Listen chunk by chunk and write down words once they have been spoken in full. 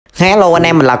Hello anh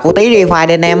em, mình là Cú Tí Đi File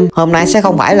đây anh em. Hôm nay sẽ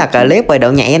không phải là clip về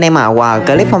độ nhạy anh em à. Và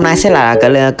clip hôm nay sẽ là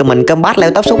mình combat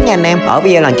leo top súng nha anh em. Ở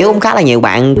video lần trước cũng khá là nhiều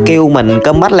bạn kêu mình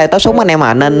combat leo top súng anh em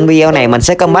à, nên video này mình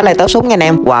sẽ combat leo top súng nha anh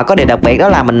em. Và có điều đặc biệt đó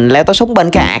là mình leo top súng bên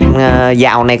cái ạc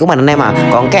giàu này của mình anh em à.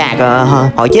 Còn cái ạc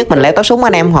hồi trước mình leo top súng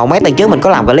anh em, hồi mấy tuần trước mình có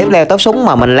làm clip leo top súng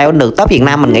mà mình leo được top Việt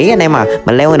Nam, mình nghĩ anh em à,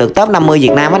 mình leo được top 50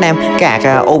 Việt Nam anh em. Cái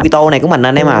ạc Obito này của mình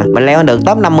anh em à, mình leo được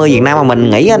top 50 Việt Nam mà mình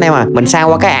nghĩ anh em à, mình sao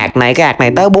qua cái ạc này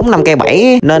tới 4-5 cây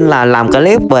 7, nên là làm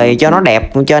clip về cho nó đẹp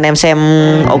cho anh em xem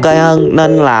ok hơn,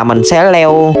 nên là mình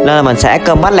sẽ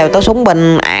combat leo top súng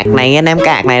bên ạc này anh em.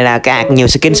 Cái ạc này là cái ạc nhiều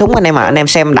skin súng anh em à, anh em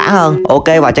xem đã hơn. Ok,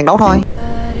 vào trận đấu thôi.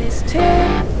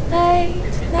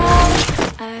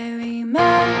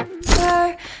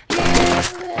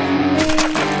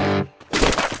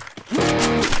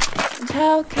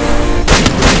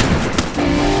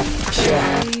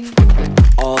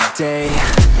 All day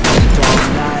and all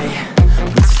night,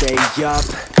 we'd stay up,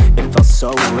 it felt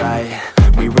so right.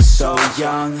 We were so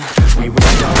young, we were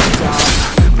so dumb.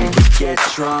 We would get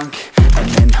drunk and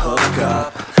then hook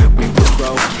up. We were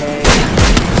okay, we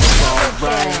were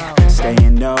alright,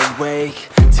 staying awake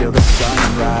till the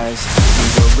sunrise.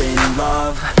 We were in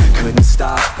love, couldn't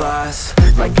stop us,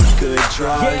 like a good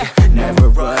drug, never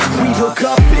enough. We'd hook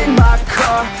up in my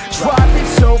car, driving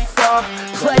so far,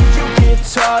 play you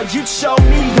guitar, you'd show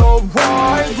me your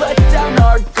art, let down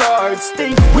our guards,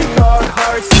 think with our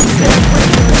hearts, stay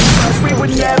with us, we were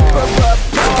never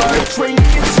apart,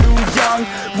 drinking too young,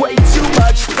 way too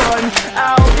much fun,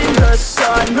 out in the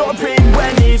sun, orbit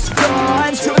when it's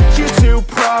gone, took you to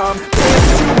prom,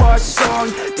 dance to our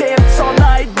song, dance all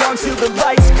night long till the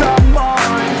lights come on.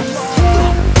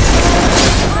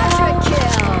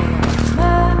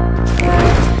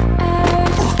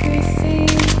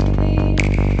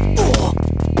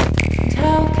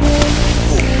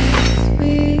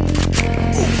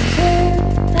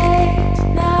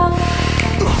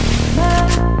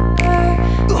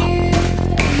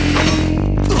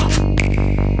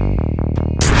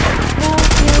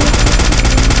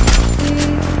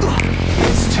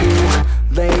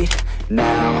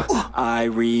 Now I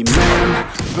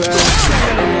remember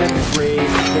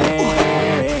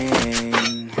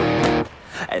everything,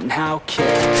 and how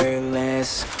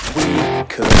careless we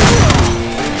could be,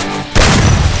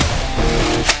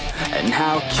 and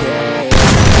how careless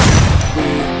we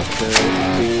could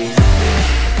be,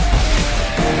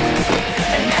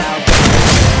 and how careless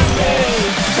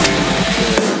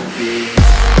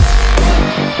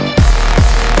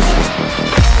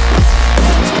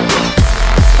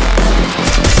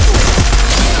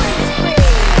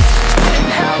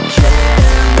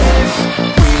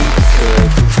we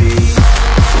could be.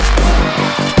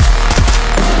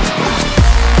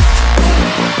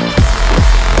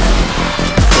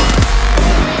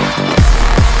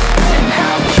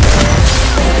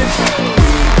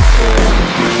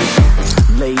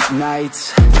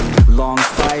 Nights, long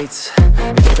fights,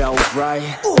 it felt right.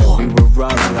 We were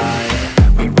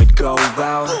alive, we would go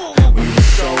out, we were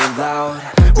so loud,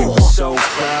 we were so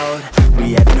proud,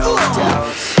 we had no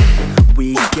doubts.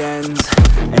 Weekends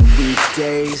and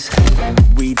weekdays,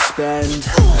 we'd spend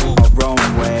our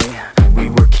own way. We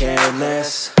were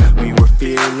careless, we were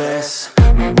fearless,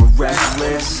 we were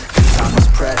restless, time was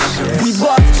precious. We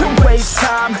loved to waste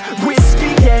time,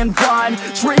 whiskey and wine,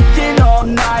 drinking all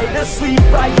night, asleep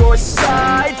by your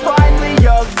side. Finally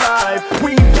alive,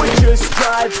 we would just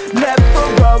drive, never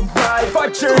arrive. Our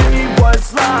journey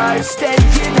was life,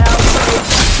 staying out late,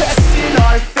 testing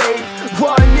our fate,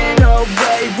 running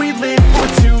away. We live for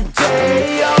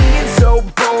today, young and so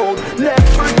bold,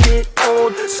 never get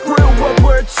old. Screw what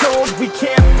we're told, we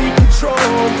can't be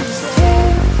controlled.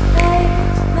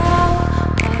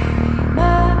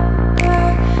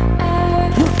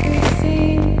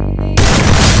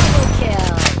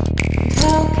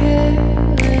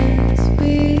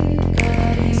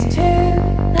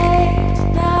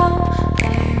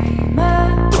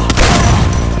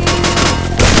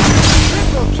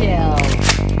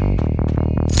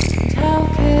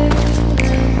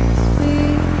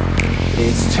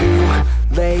 It's too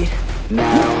late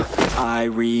now, I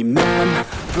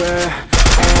remember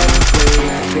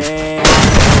everything,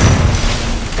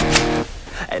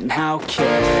 and how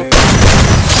careless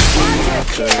we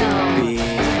could be,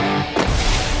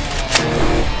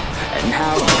 and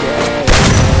how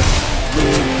careless we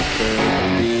could be.